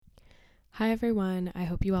Hi, everyone. I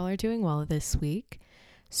hope you all are doing well this week.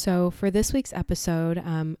 So, for this week's episode,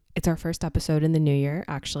 it's our first episode in the new year,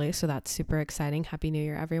 actually. So, that's super exciting. Happy New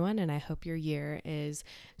Year, everyone. And I hope your year is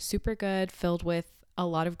super good, filled with a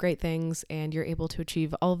lot of great things, and you're able to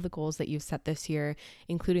achieve all of the goals that you've set this year,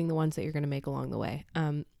 including the ones that you're going to make along the way.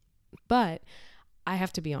 But I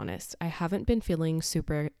have to be honest, I haven't been feeling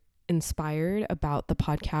super inspired about the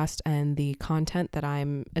podcast and the content that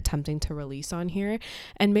I'm attempting to release on here.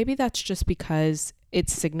 And maybe that's just because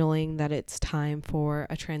it's signaling that it's time for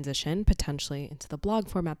a transition potentially into the blog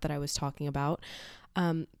format that I was talking about.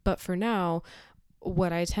 But for now,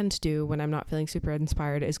 what I tend to do when I'm not feeling super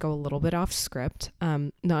inspired is go a little bit off script,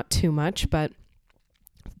 not too much, but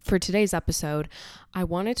for today's episode, I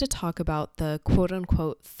wanted to talk about the quote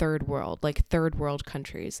unquote third world, like third world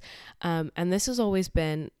countries. And this has always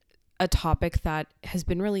been a topic that has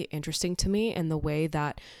been really interesting to me, in the way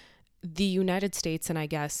that the United States and I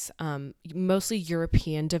guess mostly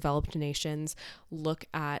European developed nations look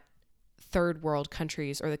at third world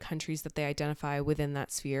countries, or the countries that they identify within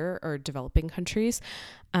that sphere, or developing countries.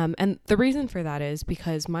 And the reason for that is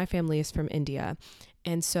because my family is from India.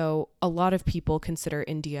 And so a lot of people consider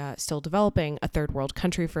India still developing, a third world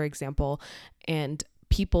country, for example. And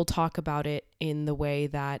people talk about it in the way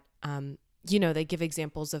that, they give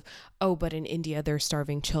examples of, oh, but in India, they're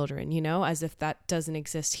starving children, as if that doesn't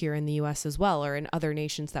exist here in the US as well, or in other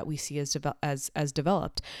nations that we see as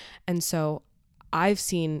developed. And so I've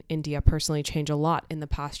seen India personally change a lot in the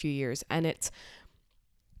past few years. And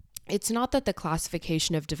it's not that the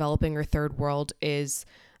classification of developing or third world is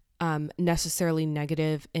necessarily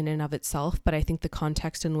negative in and of itself, but I think the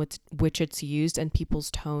context in which it's used, and people's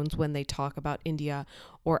tones when they talk about India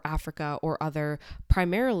or Africa or other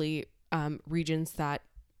primarily regions that,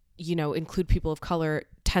 include people of color,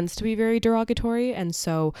 tends to be very derogatory. And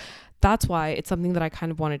so that's why it's something that I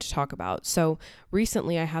kind of wanted to talk about. So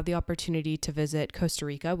recently I had the opportunity to visit Costa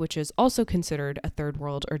Rica, which is also considered a third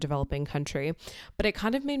world or developing country, but it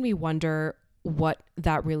kind of made me wonder what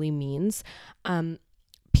that really means.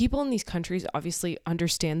 People in these countries obviously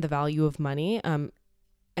understand the value of money,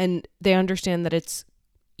 and they understand that it's,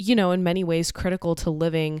 in many ways critical to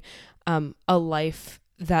living a life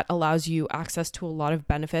that allows you access to a lot of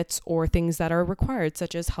benefits or things that are required,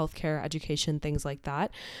 such as healthcare, education, things like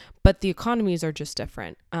that. But the economies are just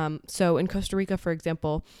different. So in Costa Rica, for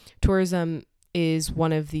example, tourism is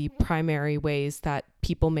one of the primary ways that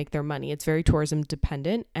people make their money. It's very tourism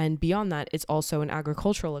dependent. And beyond that, it's also an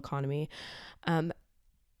agricultural economy.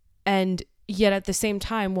 And yet at the same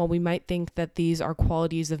time, while we might think that these are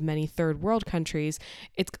qualities of many third world countries,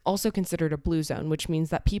 it's also considered a blue zone, which means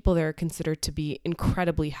that people there are considered to be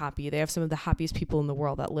incredibly happy. They have some of the happiest people in the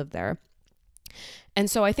world that live there.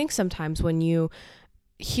 And so I think sometimes when you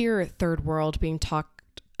hear third world being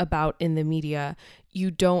talked about in the media,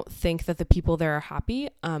 you don't think that the people there are happy.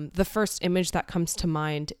 The first image that comes to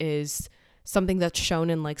mind is something that's shown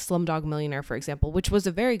in like Slumdog Millionaire, for example, which was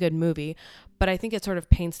a very good movie, but I think it sort of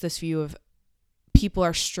paints this view of people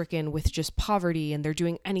are stricken with just poverty and they're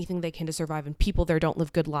doing anything they can to survive, and people there don't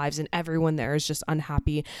live good lives, and everyone there is just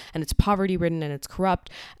unhappy, and it's poverty ridden and it's corrupt.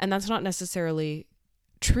 And that's not necessarily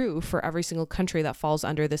true for every single country that falls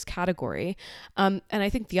under this category. And I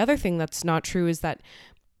think the other thing that's not true is that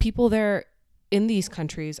people there in these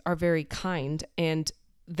countries are very kind, and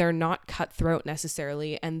they're not cutthroat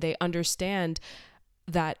necessarily, and they understand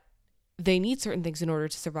that they need certain things in order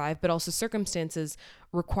to survive, but also circumstances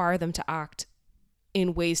require them to act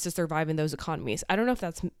in ways to survive in those economies. I don't know if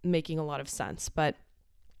that's making a lot of sense, but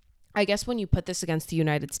I guess when you put this against the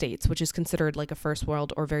United States, which is considered like a first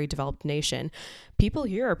world or very developed nation, people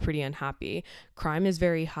here are pretty unhappy. Crime is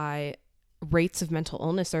very high. Rates of mental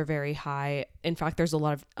illness are very high. In fact, there's a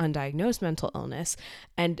lot of undiagnosed mental illness,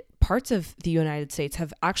 and parts of the United States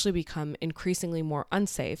have actually become increasingly more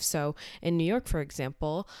unsafe. So in New York, for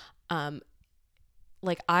example,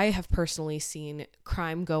 I have personally seen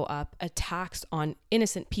crime go up, attacks on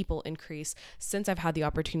innocent people increase since I've had the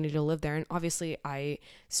opportunity to live there. And obviously, I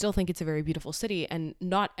still think it's a very beautiful city, and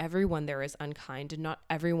not everyone there is unkind, and not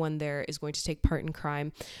everyone there is going to take part in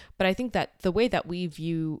crime. But I think that the way that we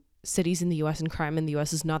view cities in the US and crime in the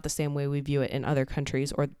US is not the same way we view it in other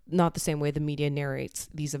countries, or not the same way the media narrates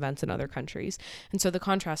these events in other countries. And so the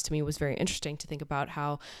contrast to me was very interesting, to think about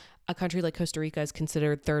how a country like Costa Rica is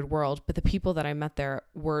considered third world, but the people that I met there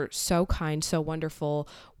were so kind, so wonderful,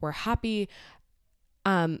 were happy.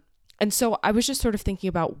 And so I was just sort of thinking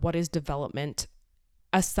about, what is development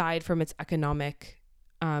aside from its economic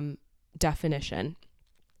definition.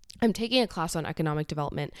 I'm taking a class on economic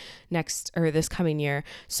development this coming year,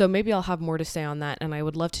 so maybe I'll have more to say on that, and I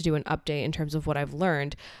would love to do an update in terms of what I've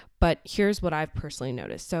learned. But here's what I've personally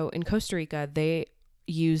noticed. So in Costa Rica, they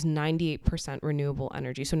use 98% renewable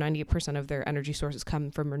energy. So 98% of their energy sources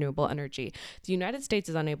come from renewable energy. The United States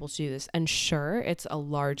is unable to do this. And sure, it's a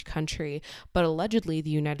large country, but allegedly the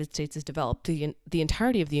United States is developed. The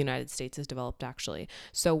entirety of the United States is developed, actually.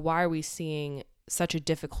 So why are we seeing such a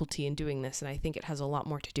difficulty in doing this? And I think it has a lot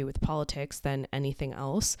more to do with politics than anything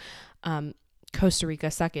else. Costa Rica,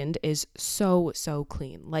 second, is so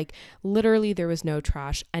clean. Like literally there was no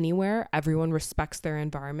trash anywhere. Everyone respects their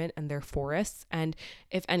environment and their forests. And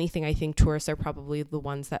if anything, I think tourists are probably the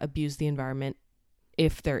ones that abuse the environment,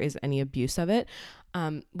 if there is any abuse of it,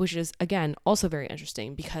 which is, again, also very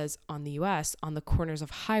interesting because on the US, on the corners of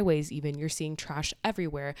highways even, you're seeing trash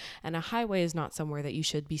everywhere. And a highway is not somewhere that you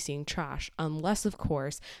should be seeing trash unless, of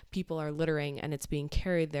course, people are littering and it's being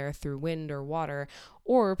carried there through wind or water,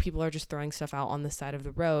 or people are just throwing stuff out on the side of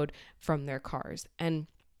the road from their cars. And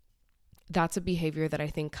that's a behavior that I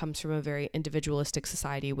think comes from a very individualistic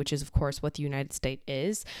society, which is, of course, what the United States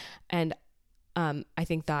is. And I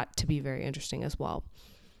think that to be very interesting as well.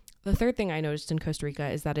 The third thing I noticed in Costa Rica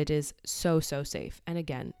is that it is so safe. And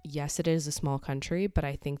again, yes, it is a small country, but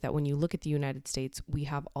I think that when you look at the United States, we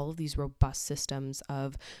have all of these robust systems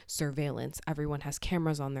of surveillance. Everyone has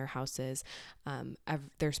cameras on their houses.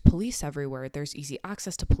 There's police everywhere. There's easy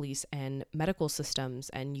access to police and medical systems,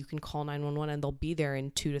 and you can call 911 and they'll be there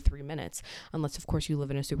in 2 to 3 minutes, unless, of course, you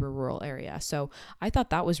live in a super rural area. So I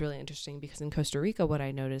thought that was really interesting because in Costa Rica, what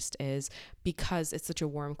I noticed is because it's such a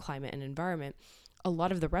warm climate and environment, a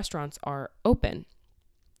lot of the restaurants are open.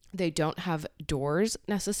 They don't have doors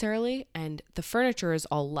necessarily, and the furniture is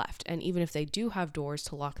all left. And even if they do have doors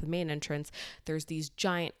to lock the main entrance, there's these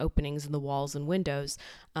giant openings in the walls and windows.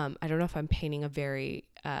 I don't know if I'm painting a very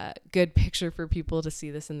good picture for people to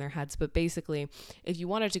see this in their heads, but basically, if you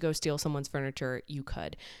wanted to go steal someone's furniture, you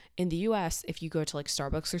could. In the US, if you go to like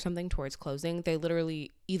Starbucks or something towards closing, they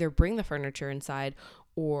literally either bring the furniture inside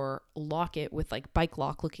or lock it with like bike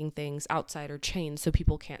lock looking things outside or chains so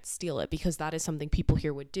people can't steal it, because that is something people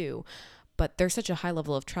here would do. But there's such a high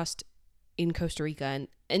level of trust in Costa Rica and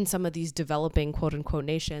in some of these developing quote unquote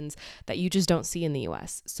nations that you just don't see in the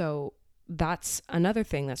US. So that's another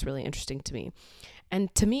thing that's really interesting to me.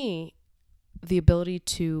 And to me, the ability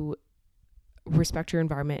to respect your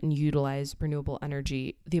environment and utilize renewable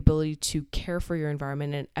energy, the ability to care for your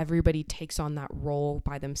environment, and everybody takes on that role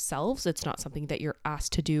by themselves. It's not something that you're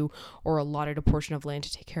asked to do or allotted a portion of land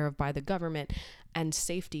to take care of by the government. And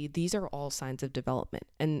safety, these are all signs of development.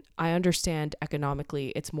 And I understand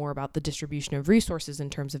economically it's more about the distribution of resources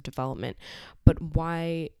in terms of development, but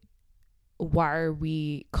why are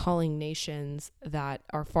we calling nations that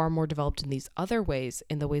are far more developed in these other ways,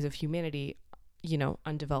 in the ways of humanity,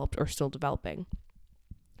 undeveloped or still developing?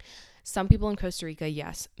 Some people in Costa Rica,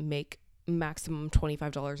 yes, make maximum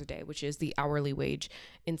 $25 a day, which is the hourly wage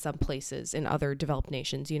in some places in other developed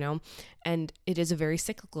nations, and it is a very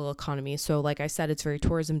cyclical economy. So like I said, it's very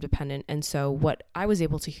tourism dependent. And so what I was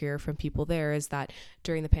able to hear from people there is that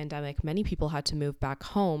during the pandemic, many people had to move back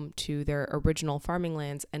home to their original farming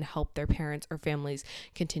lands and help their parents or families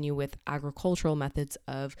continue with agricultural methods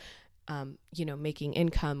of making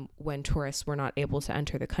income when tourists were not able to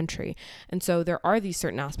enter the country. And so there are these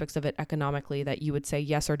certain aspects of it economically that you would say,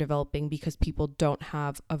 yes, are developing because people don't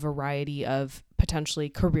have a variety of potentially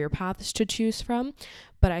career paths to choose from.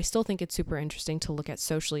 But I still think it's super interesting to look at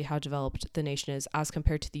socially how developed the nation is as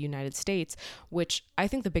compared to the United States, which I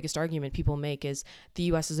think the biggest argument people make is the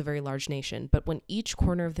US is a very large nation. But when each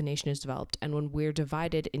corner of the nation is developed and when we're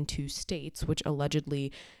divided into states, which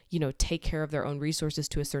allegedly, take care of their own resources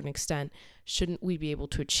to a certain extent, shouldn't we be able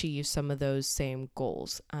to achieve some of those same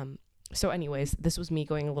goals? So anyways, this was me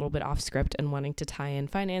going a little bit off script and wanting to tie in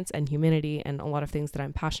finance and humanity and a lot of things that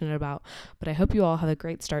I'm passionate about. But I hope you all have a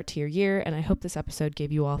great start to your year, and I hope this episode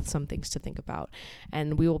gave you all some things to think about.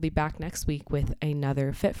 And we will be back next week with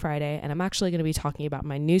another Fit Friday, and I'm actually going to be talking about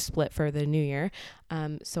my new split for the new year.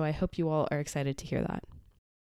 So I hope you all are excited to hear that.